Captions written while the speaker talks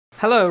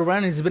Hello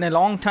everyone, it's been a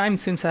long time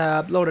since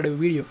I uploaded a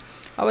video.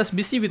 I was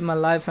busy with my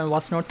life and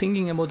was not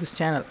thinking about this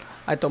channel.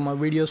 I thought my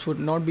videos would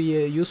not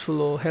be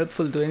useful or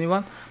helpful to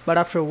anyone, but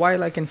after a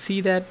while I can see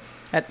that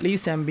at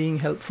least I'm being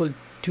helpful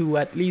to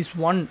at least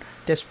one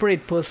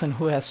desperate person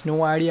who has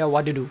no idea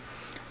what to do.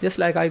 Just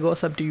like I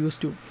goes up to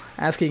YouTube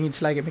asking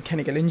it's like a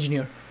mechanical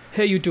engineer.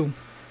 Hey YouTube,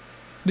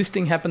 this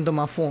thing happened to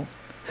my phone.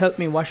 Help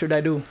me, what should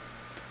I do?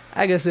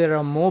 I guess there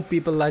are more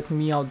people like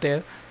me out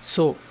there,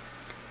 so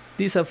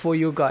these are for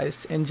you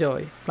guys.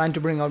 Enjoy. Plan to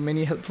bring out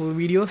many helpful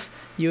videos.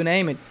 You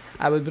name it,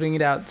 I will bring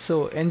it out.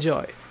 So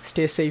enjoy.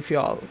 Stay safe,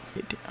 y'all.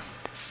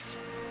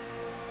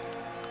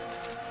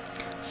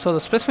 So the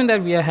specimen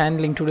that we are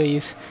handling today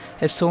is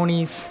a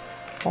Sony's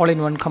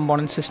all-in-one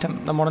component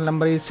system. The model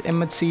number is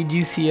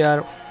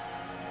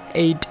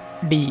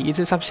MHC-GZR8D. It's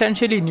a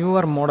substantially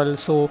newer model.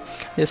 So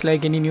just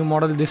like any new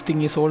model, this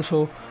thing is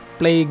also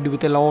plagued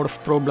with a lot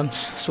of problems.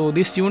 So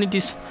this unit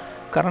is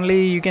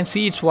currently, you can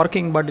see it's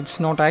working, but it's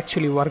not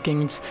actually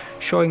working. It's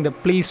showing the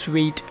please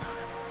wait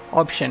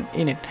option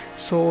in it.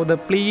 So the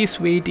please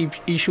wait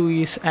issue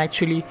is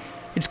actually,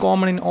 it's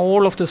common in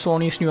all of the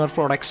Sony's newer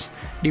products,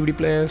 DVD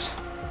players,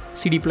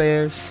 CD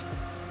players,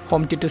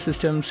 home theater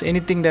systems,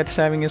 anything that's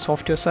having a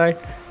software side.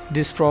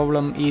 This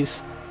problem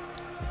is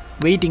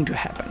waiting to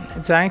happen.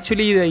 It's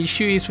actually, the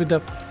issue is with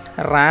the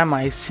RAM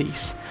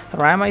ICs.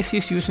 RAM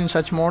ICs used in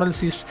such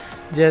models is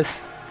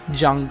just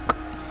junk.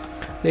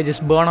 They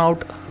just burn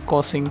out,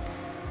 causing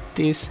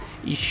this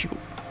issue.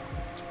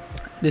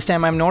 This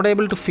time I'm not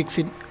able to fix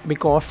it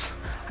because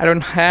I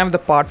don't have the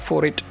part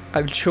for it.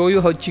 I'll show you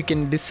how you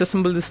can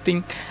disassemble this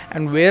thing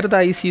and where the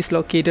IC is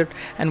located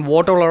and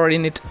what all are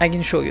in it. I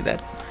can show you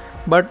that,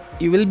 but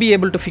you will be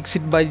able to fix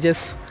it by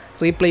just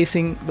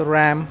replacing the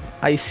RAM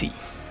IC.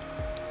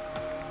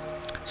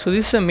 So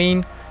this is a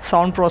main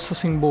sound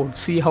processing board.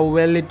 See how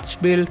well it's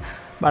built,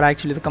 but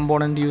actually the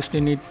component used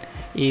in it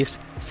is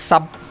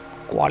sub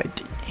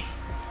quality.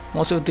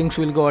 Most of the things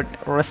will get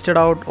rusted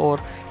out or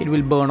it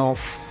will burn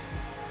off.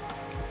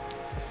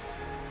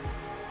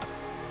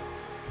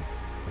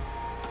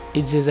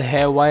 It's just a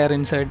hair wire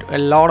inside, a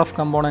lot of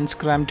components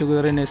crammed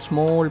together in a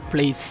small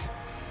place.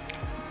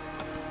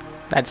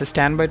 That's a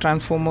standby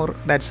transformer,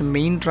 that's a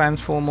main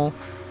transformer,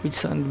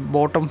 which on the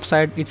bottom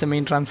side it's a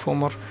main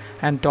transformer,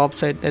 and top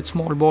side that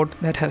small board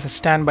that has a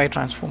standby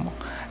transformer.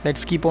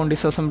 Let's keep on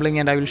disassembling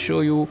and I will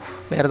show you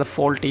where the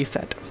fault is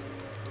at.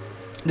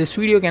 This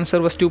video can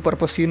serve as two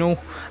purposes.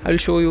 I will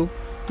show you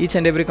each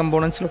and every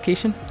component's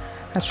location,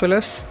 as well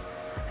as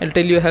I'll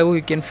tell you how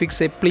you can fix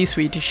a please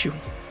wait issue.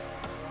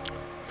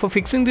 For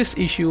fixing this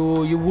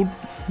issue, you would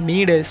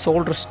need a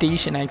solder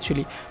station,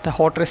 actually the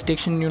hot rest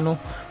station,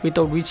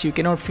 without which you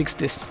cannot fix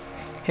this.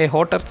 A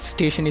hot rest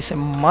station is a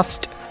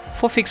must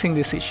for fixing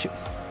this issue,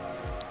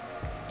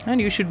 and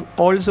you should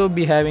also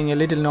be having a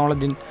little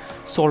knowledge in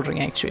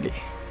soldering. Actually,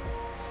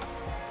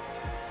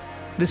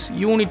 this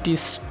unit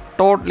is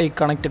totally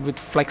connected with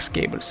flex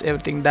cables,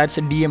 everything. That's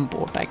a DM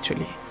port.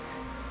 Actually,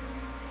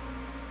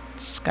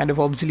 it's kind of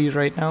obsolete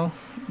right now.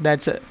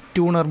 That's a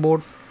tuner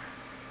board,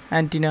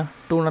 antenna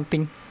tuner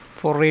thing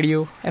for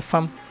radio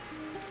FM,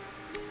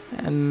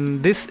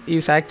 and this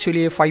is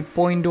actually a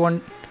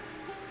 5.1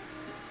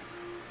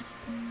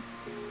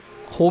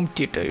 home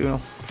theater,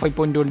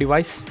 5.1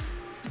 device.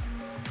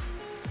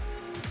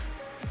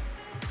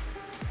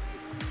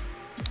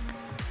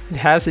 It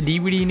has a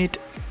DVD in it,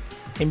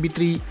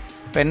 MP3,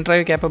 pen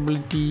drive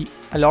capability,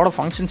 a lot of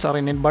functions are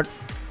in it, but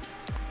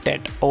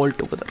dead all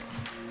together.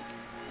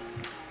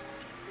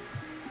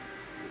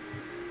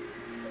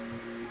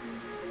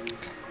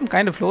 I'm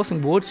kind of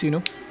losing words,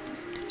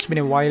 It's been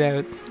a while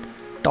I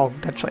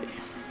talked, that's why.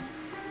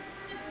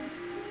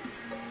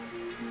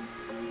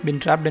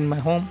 Been trapped in my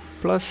home,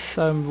 plus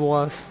I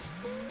was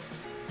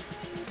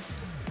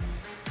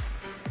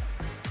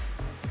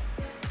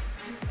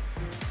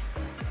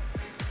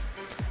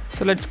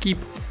so let's keep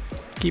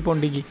on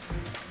digging.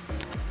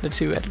 Let's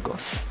see where it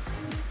goes.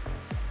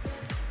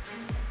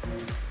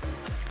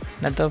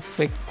 Another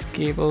flex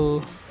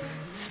cable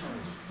is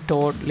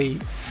totally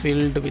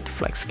filled with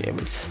flex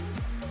cables.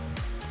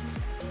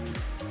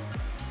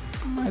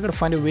 I gotta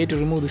find a way to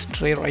remove this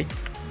tray, right?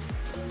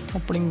 I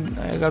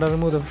gotta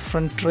remove the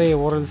front tray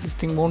or else this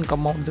thing won't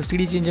come out. The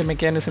CD changer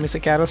mechanism is a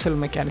carousel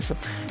mechanism.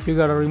 You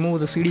gotta remove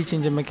the CD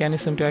changer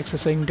mechanism to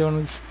access the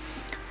internals.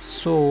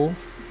 So,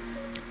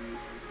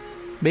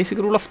 basic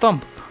rule of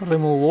thumb,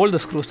 remove all the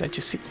screws that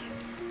you see.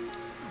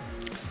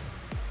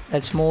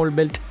 That small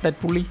belt, that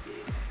pulley,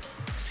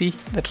 see,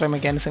 the tray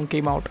mechanism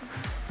came out.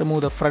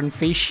 Remove the front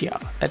fascia,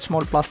 that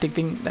small plastic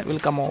thing that will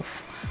come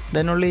off.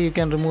 Then only you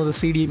can remove the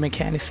CD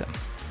mechanism,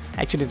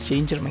 actually the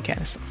changer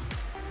mechanism.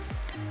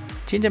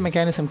 Changer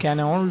mechanism can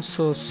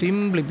also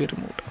simply be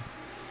removed.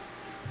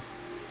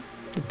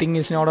 The thing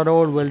is not at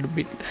all well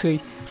built.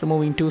 See,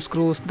 removing two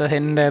screws, the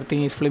entire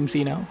thing is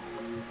flimsy now.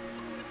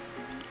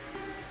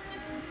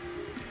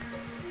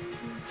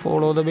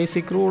 Follow the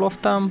basic rule of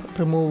thumb,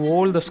 remove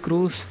all the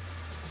screws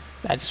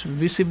that's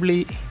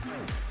visibly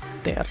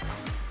there.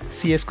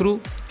 See a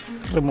screw,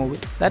 remove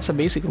it. That's a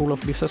basic rule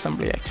of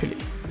disassembly actually.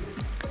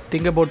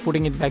 think about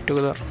putting it back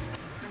together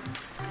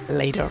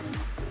later.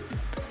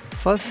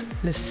 First,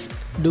 let's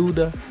do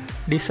the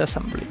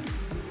disassembly.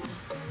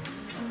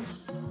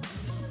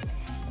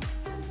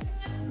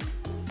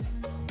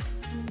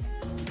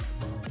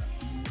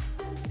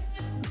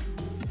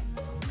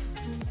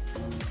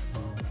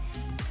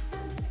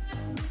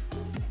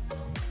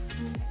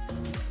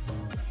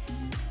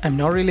 I'm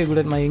not really good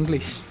at my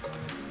English.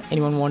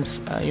 Anyone wants,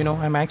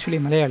 I'm actually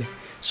Malayali.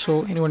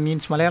 So anyone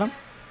needs Malayalam?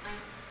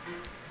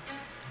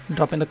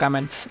 Drop in the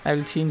comments. I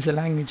will change the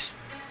language.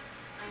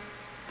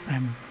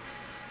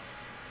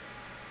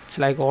 It's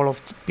like all of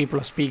the people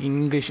are speaking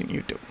English in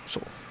YouTube.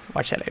 So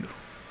what shall I do?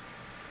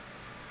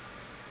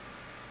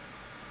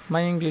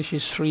 My English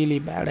is really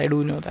bad. I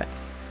do know that.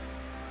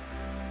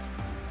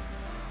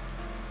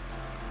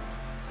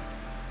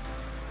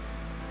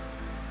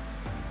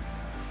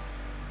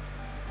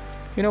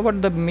 You know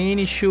what the main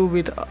issue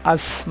with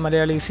us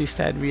Malayalis is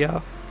that we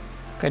are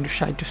kind of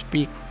shy to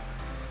speak.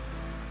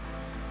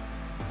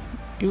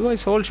 You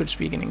guys all should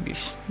speak in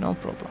English, no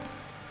problem.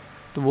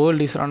 The world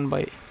is run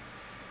by,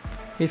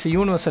 it's a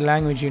universal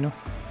language,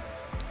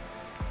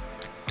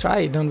 Try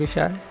it, don't be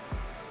shy.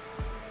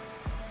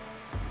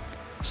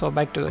 So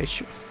back to the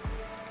issue.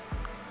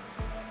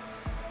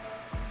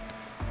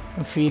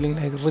 I'm feeling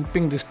like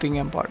ripping this thing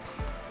apart.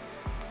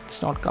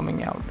 It's not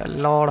coming out. A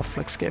lot of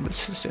flex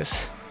cables. It's just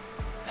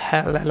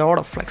hell, a lot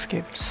of flex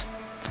cables.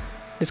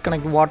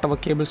 Disconnect whatever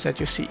cables that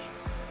you see.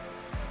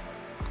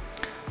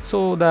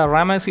 So the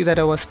RAM IC that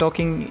I was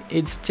talking,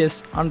 it's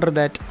just under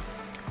that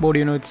board,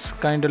 it's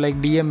kind of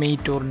like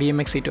DM8 or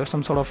DMX8 or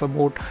some sort of a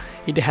board.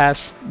 It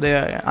has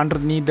the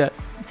underneath the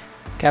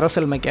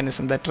carousel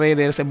mechanism, the tray,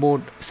 there's a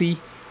board. See,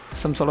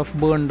 some sort of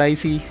burned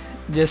IC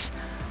just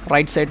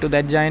right side to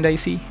that giant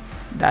IC.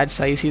 That's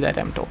IC that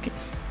I'm talking.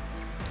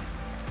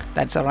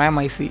 That's a RAM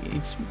IC.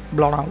 It's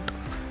blown out.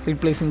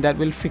 Replacing that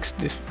will fix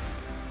this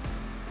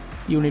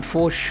unit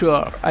for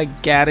sure. I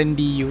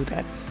guarantee you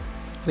that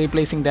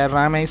replacing the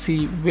RAM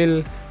IC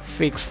will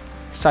fix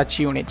such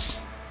units.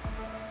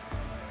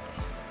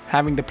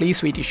 Having the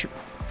place weight issue,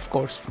 of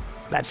course,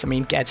 that's the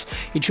main catch.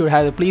 It should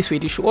have the place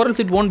weight issue, or else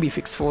it won't be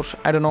fixed. For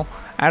I don't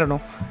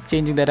know.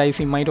 Changing that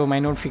IC might or might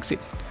not fix it.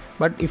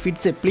 But if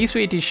it's a place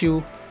weight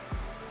issue,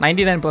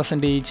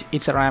 99%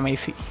 it's a RAM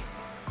IC.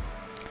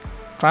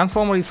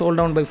 Transformer is held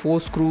down by 4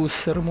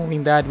 screws.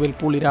 Removing that will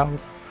pull it out.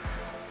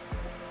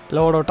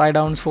 Load or tie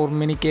downs for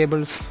many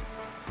cables.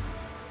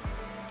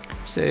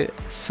 It's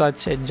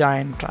such a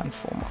giant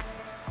transformer.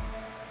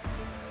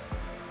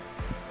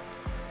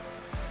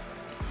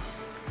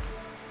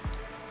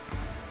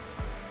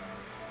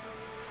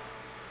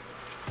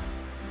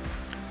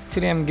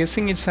 Actually, I'm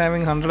guessing it's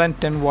having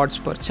 110 watts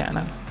per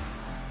channel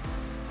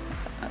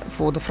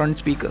for the front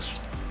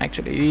speakers.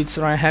 Actually, it's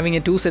having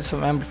 2 sets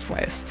of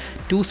amplifiers.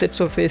 2 sets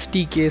of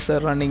STKs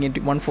are running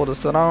into, one for the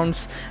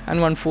surrounds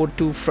and one for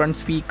 2 front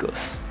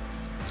speakers.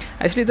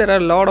 Actually, there are a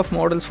lot of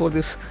models for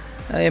this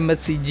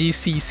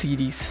MHC-GZR8D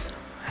series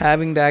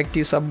having the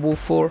active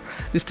subwoofer.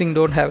 This thing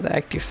don't have the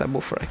active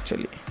subwoofer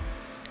actually.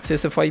 So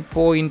it's a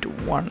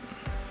 5.1.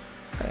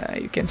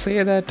 You can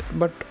say that,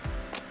 but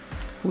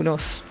who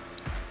knows?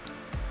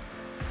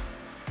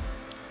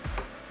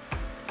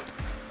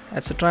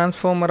 That's a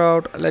transformer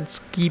out. Let's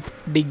keep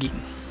digging.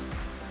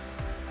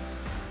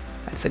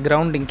 That's a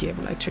grounding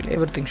cable actually.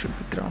 Everything should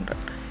be grounded.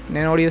 In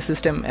an audio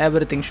system,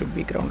 everything should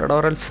be grounded,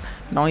 or else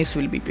noise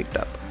will be picked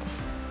up.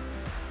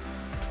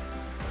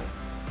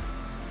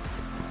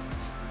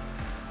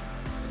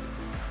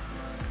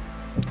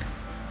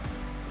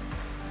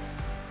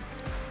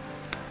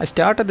 I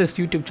started this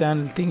YouTube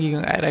channel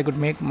thinking I could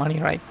make money,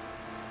 right?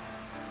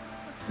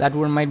 That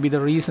one might be the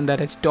reason that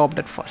I stopped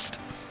at first.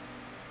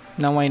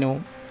 Now I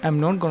know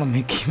I'm not gonna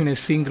make even a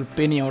single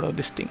penny out of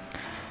this thing.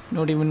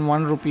 Not even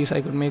 1 rupee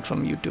I could make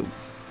from YouTube.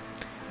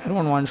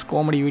 Everyone wants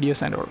comedy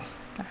videos and all.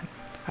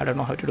 I don't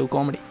know how to do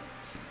comedy.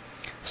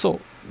 So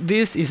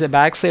this is a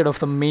backside of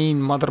the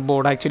main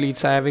motherboard. Actually,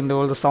 it's having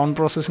all the sound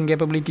processing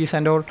capabilities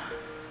and all.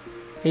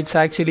 It's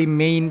actually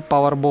main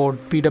power board,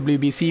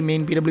 PWB. See,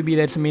 main PWB,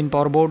 that's the main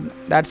power board.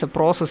 That's a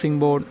processing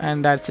board,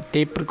 and that's a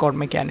tape record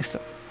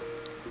mechanism.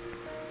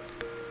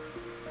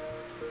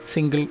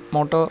 Single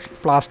motor,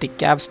 plastic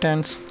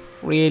capstans,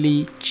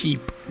 really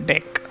cheap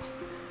deck.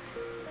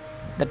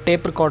 The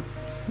tape record,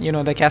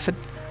 the cassette,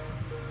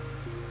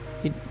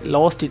 it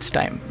lost its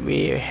time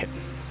way ahead.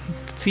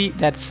 See,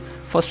 that's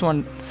first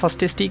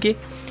STK.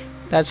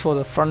 That's for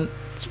the front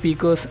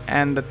speakers,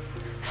 and the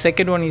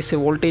second one is a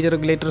voltage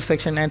regulator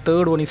section, and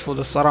third one is for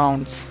the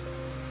surrounds.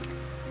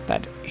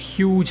 That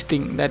huge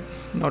thing, that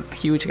not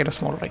huge, kind of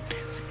small, right?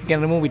 You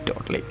can remove it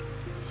totally.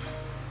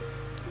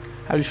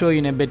 I will show you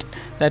in a bit.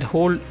 That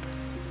whole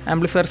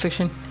amplifier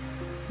section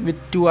with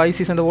 2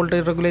 ICs and the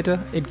voltage regulator,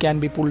 it can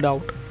be pulled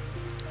out.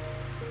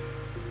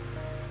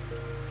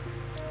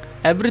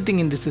 Everything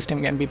in this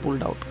system can be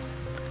pulled out.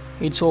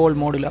 It's all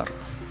modular.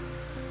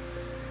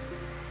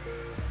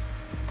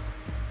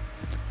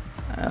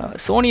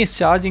 Sony is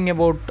charging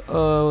about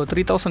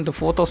 3,000 to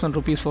 4,000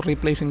 rupees for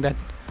replacing that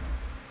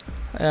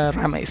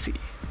RAM IC.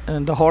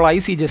 and the whole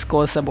IC just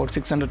costs about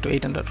 600 to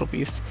 800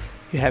 rupees.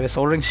 You have a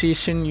soldering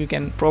station, you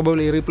can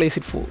probably replace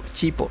it for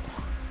cheaper.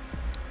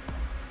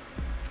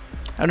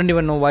 I don't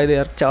even know why they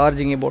are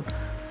charging about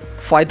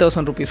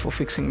 5,000 rupees for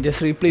fixing,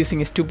 just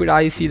replacing a stupid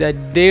IC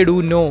that they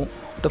do know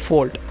the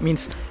fault.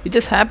 Means it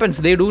just happens,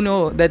 they do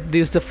know that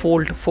this is the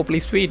fault. For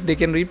please wait, they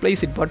can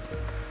replace it, but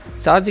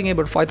charging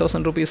about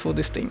 5,000 rupees for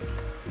this thing.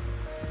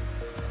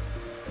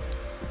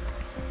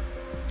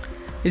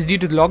 It's due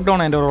to the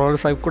lockdown and or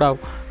else I could have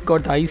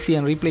got the IC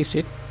and replaced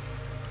it,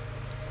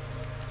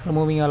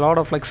 removing a lot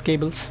of flex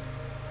cables.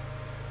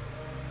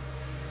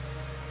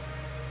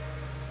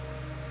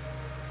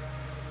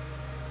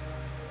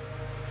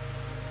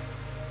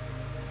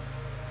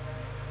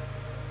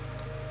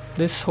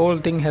 This whole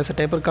thing has a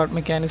taper cut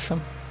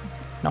mechanism,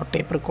 not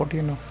taper cut,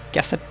 you know,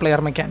 cassette player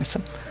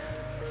mechanism,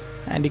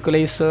 and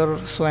equalizer,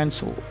 so and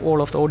so.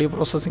 All of the audio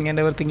processing and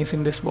everything is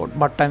in this board.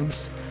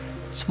 Buttons,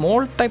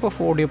 small type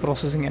of audio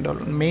processing and all.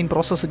 Main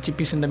processor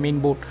chip is in the main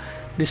board.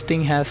 This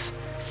thing has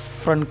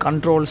front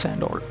controls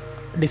and all,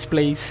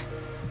 displays.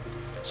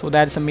 So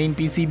that's the main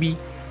PCB.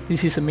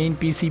 This is the main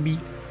PCB.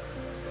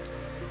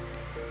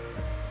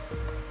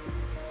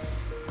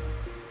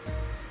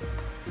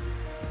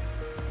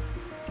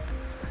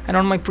 And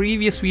on my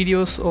previous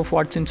videos of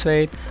what's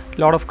inside, a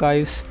lot of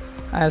guys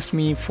asked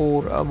me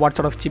for what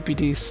sort of chip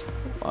it is,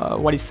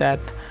 what is that,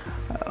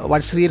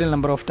 what's serial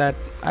number of that.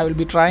 I will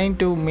be trying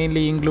to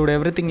mainly include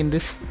everything in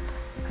this.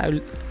 I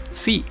will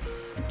see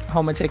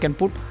how much I can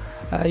put.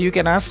 You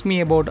can ask me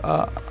about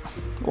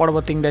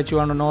whatever thing that you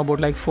want to know about,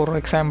 like for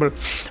example,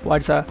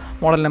 what's a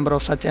model number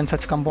of such and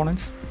such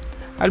components.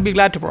 I'll be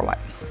glad to provide.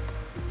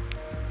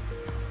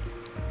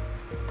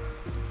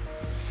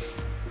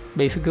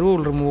 Basic rule: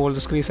 remove all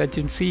the screws. As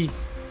you can see,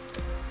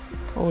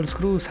 all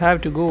screws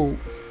have to go.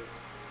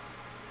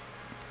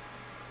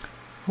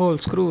 All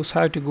screws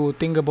have to go.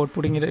 Think about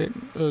putting it in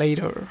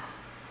later.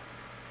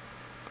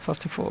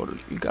 First of all,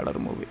 you gotta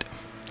remove it.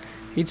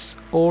 It's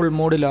all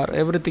modular.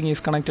 Everything is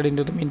connected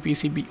into the main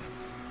PCB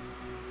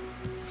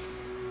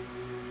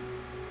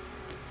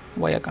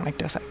via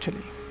connectors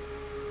actually.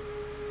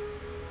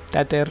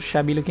 That there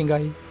shabby looking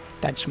guy,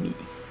 that's me.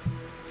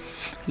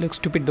 Looks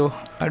stupid though,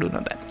 I do know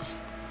that,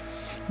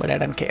 but I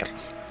don't care.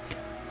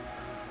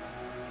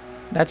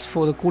 That's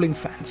for the cooling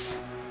fans.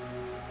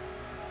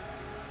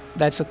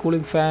 That's a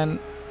cooling fan.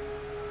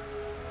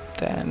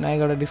 Then I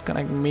gotta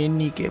disconnect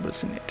many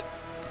cables in it.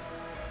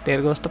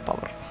 There goes the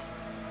power.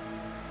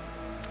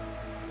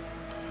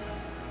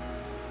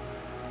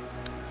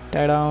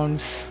 Tie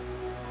downs,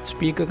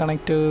 speaker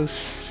connectors.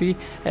 See,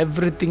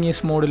 everything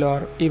is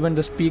modular. Even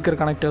the speaker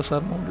connectors are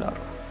modular.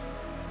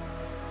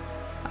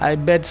 I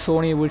bet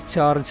Sony would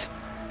charge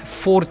a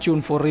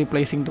fortune for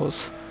replacing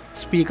those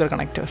speaker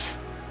connectors.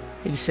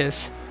 It's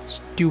just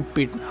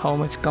stupid how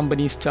much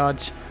companies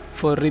charge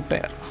for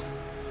repair.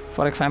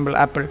 For example,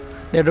 Apple,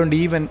 they don't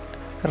even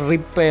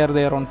repair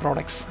their own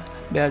products.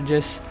 They are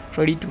just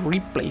ready to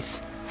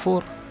replace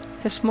for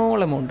a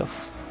small amount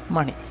of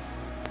money.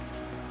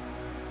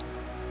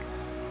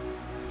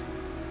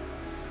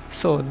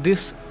 So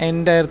this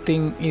entire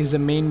thing is the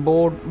main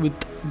board with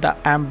the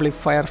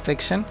amplifier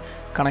section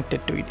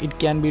connected to it. It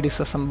can be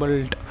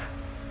disassembled.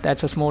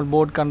 That's a small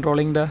board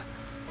controlling the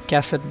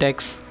cassette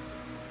decks.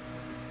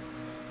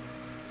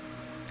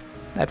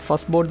 That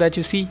first board that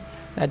you see,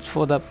 that's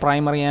for the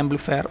primary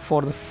amplifier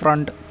for the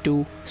front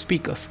two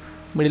speakers.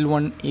 Middle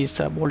one is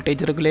a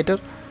voltage regulator,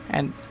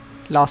 and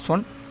last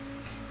one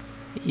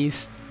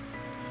is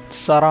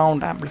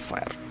surround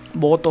amplifier.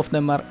 Both of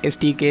them are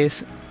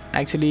SDKs.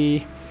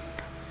 Actually,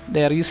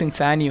 they are using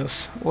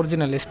SONY's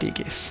original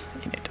SDKs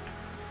in it.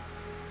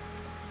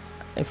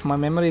 If my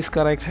memory is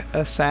correct,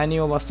 SONY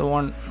was the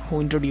one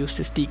who introduced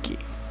SDK.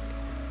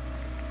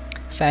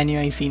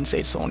 SONY is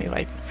inside Sony,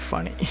 right?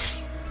 Funny.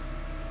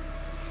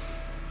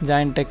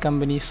 Giant tech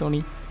company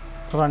Sony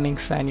running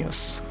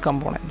SONY's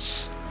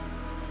components.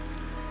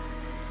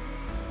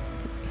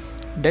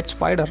 Dead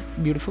spider,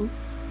 beautiful.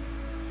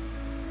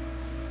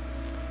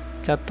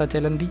 Chatta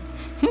Chalandi.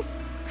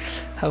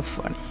 How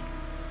funny.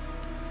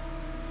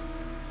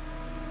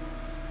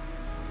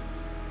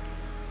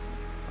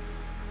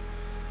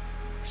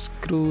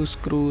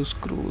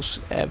 Screws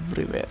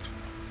everywhere.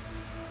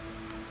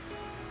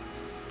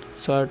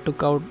 So I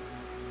took out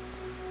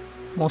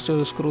most of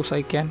the screws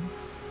I can.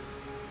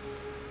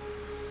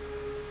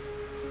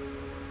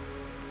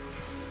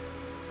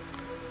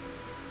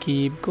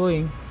 Keep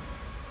going.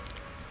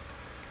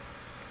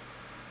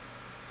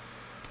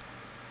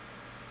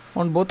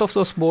 On both of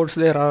those boards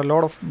there are a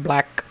lot of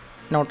black,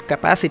 not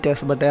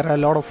capacitors, but there are a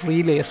lot of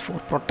relays for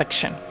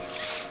protection.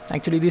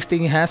 Actually this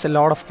thing has a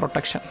lot of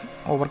protection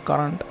over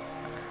current,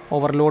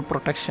 overload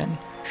protection,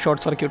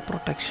 short circuit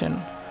protection.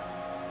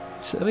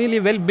 It's really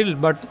well built,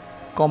 but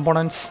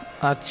components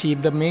are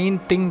cheap. The main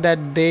thing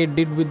that they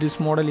did with this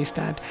model is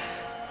that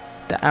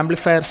the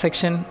amplifier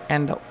section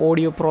and the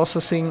audio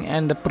processing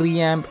and the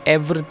preamp,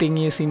 everything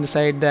is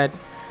inside that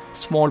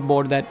small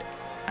board that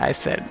I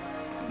said.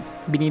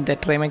 beneath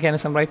that tray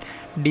mechanism, right?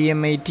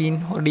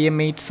 DM18 or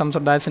DM8, some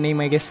sort, that's the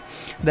name I guess.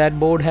 That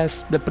board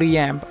has the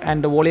preamp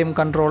and the volume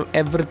control,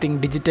 everything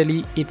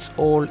digitally, it's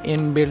all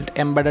inbuilt,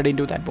 embedded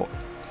into that board.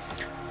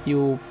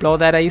 You blow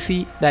that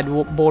IC, that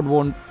board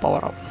won't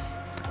power on.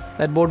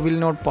 That board will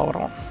not power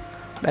on.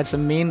 That's the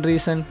main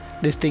reason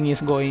this thing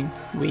is going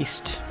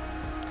waste.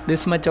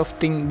 This much of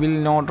thing will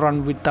not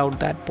run without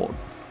that board.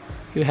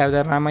 You have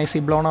the RAM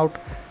IC blown out,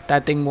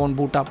 that thing won't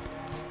boot up,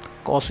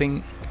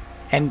 causing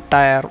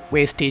entire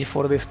wastage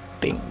for this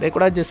thing. They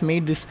could have just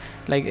made this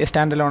like a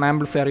standalone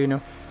amplifier, you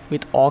know,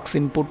 with aux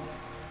input,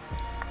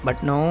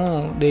 but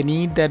no, they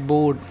need that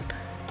board.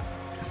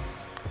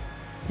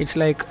 It's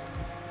like,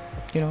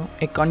 you know,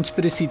 a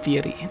conspiracy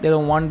theory. They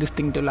don't want this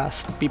thing to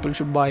last. People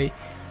should buy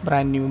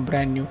brand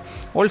new.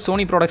 All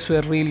Sony products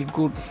were really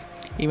good.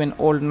 Even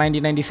old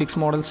 1996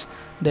 models,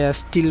 they are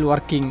still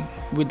working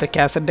with the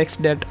cassette decks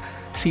dead,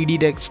 CD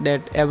decks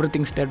dead,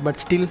 everything's dead, but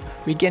still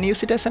we can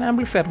use it as an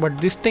amplifier. But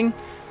this thing,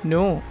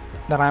 no,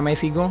 the RAM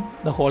IC gone,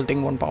 the whole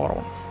thing won't power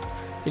on.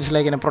 It's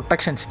like in a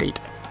protection state.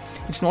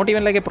 It's not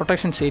even like a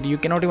protection state. You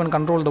cannot even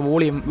control the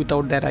volume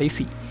without that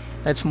IC.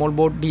 That small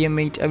board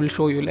DM8, I will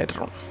show you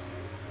later on.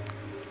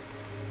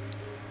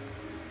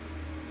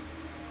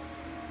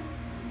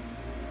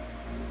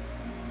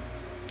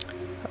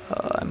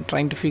 I'm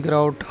trying to figure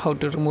out how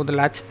to remove the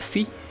latch.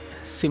 See,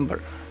 symbol.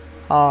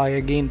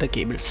 Again the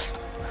cables.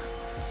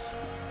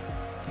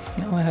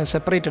 Now I have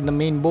separated the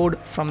main board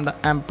from the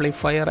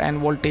amplifier and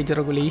voltage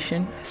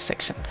regulation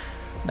section.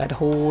 That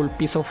whole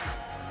piece of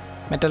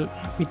metal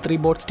with 3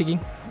 boards sticking,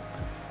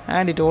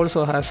 and it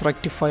also has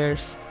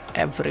rectifiers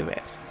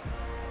everywhere.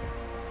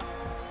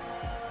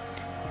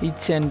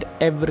 Each and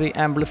every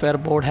amplifier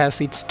board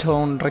has its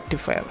own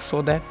rectifier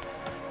so that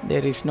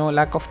there is no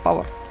lack of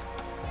power.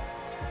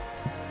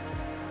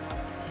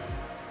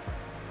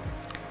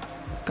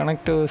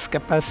 Connectors,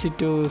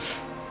 capacitors,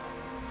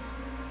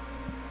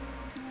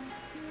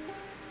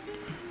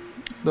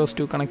 those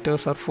 2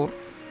 connectors are for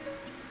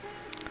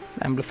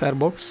amplifier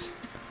boards,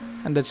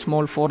 and that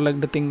small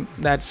 4-legged thing,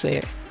 that's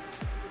a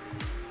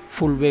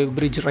full wave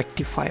bridge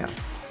rectifier.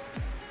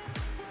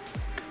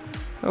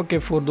 Okay,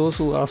 for those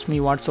who ask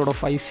me what sort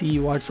of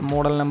IC, what's the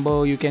model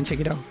number, you can check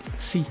it out.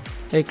 See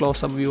a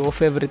close-up view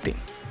of everything.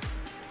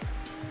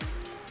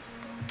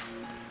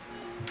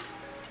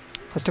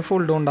 First of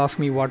all, don't ask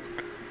me what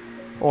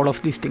all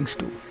of these things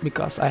do,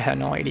 because I have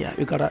no idea.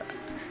 You gotta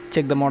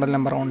check the model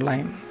number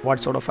online. What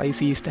sort of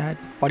IC is that?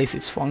 What is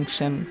its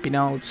function?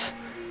 Pinouts?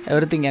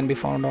 Everything can be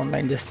found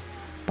online. Just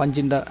punch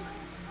in the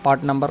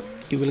part number,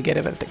 you will get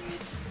everything.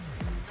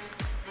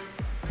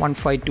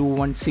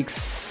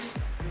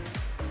 15216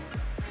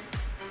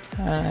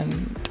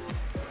 and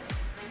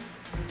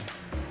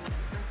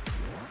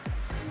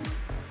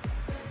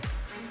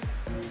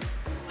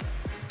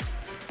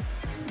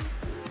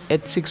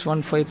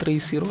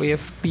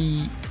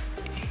H61530FP.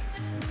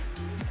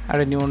 I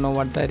don't even know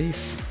what that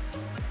is,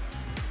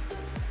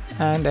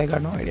 and I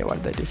got no idea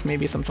what that is.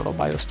 Maybe some sort of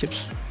BIOS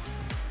chips.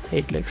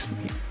 8 legs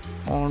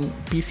on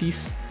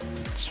PCs,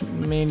 it's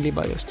mainly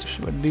BIOS chips,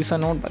 but these are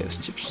not BIOS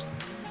chips.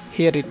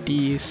 Here it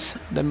is,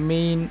 the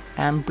main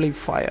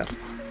amplifier,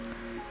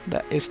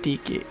 the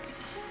STK.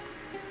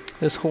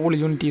 This whole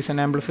unit is an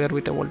amplifier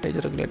with a voltage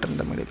regulator in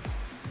the middle.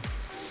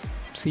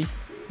 See,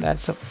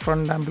 that's a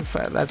front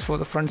amplifier, that's for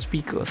the front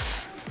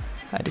speakers.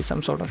 That is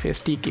some sort of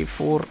STK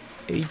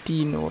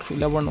 418 or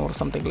 11 or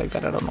something like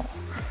that, I don't know.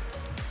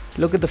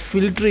 Look at the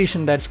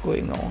filtration that's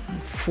going on.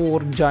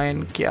 4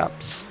 giant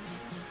caps.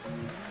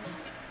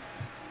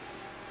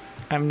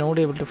 I'm not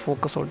able to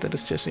focus out, that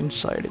is just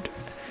inside it.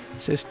 It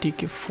says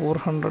STK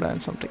 400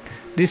 and something.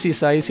 This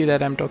is IC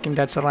that I'm talking,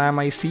 that's a RAM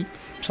IC.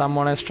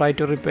 Someone has tried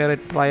to repair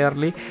it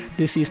priorly.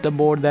 This is the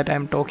board that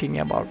I'm talking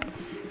about.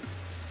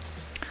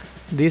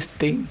 This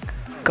thing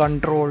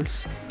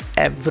controls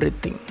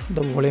everything.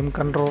 The volume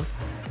control,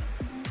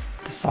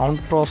 the sound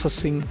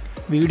processing,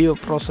 video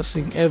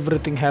processing,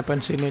 everything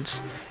happens in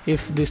it.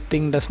 If this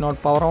thing does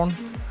not power on,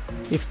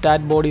 if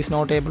that board is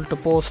not able to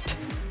post,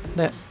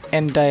 the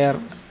entire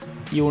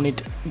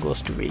unit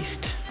goes to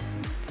waste.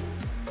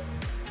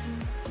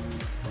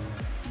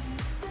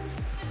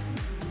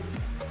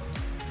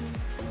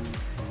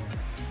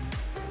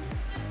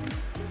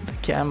 The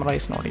camera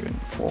is not even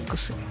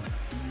focusing.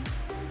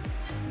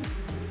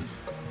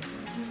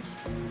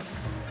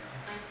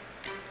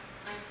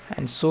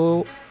 And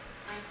so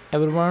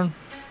everyone,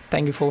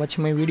 thank you for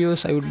watching my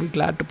videos. I would be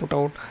glad to put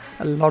out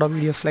a lot of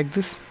videos like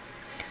this.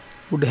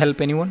 Would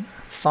help anyone,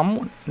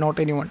 someone, not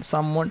anyone,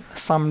 someone,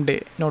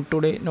 someday, not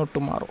today, not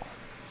tomorrow.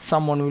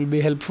 Someone will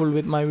be helpful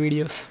with my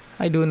videos.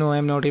 I do know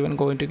I'm not even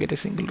going to get a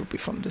single rupee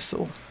from this,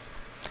 so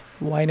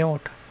why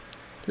not?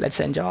 Let's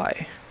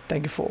enjoy.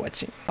 Thank you for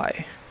watching.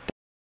 Bye.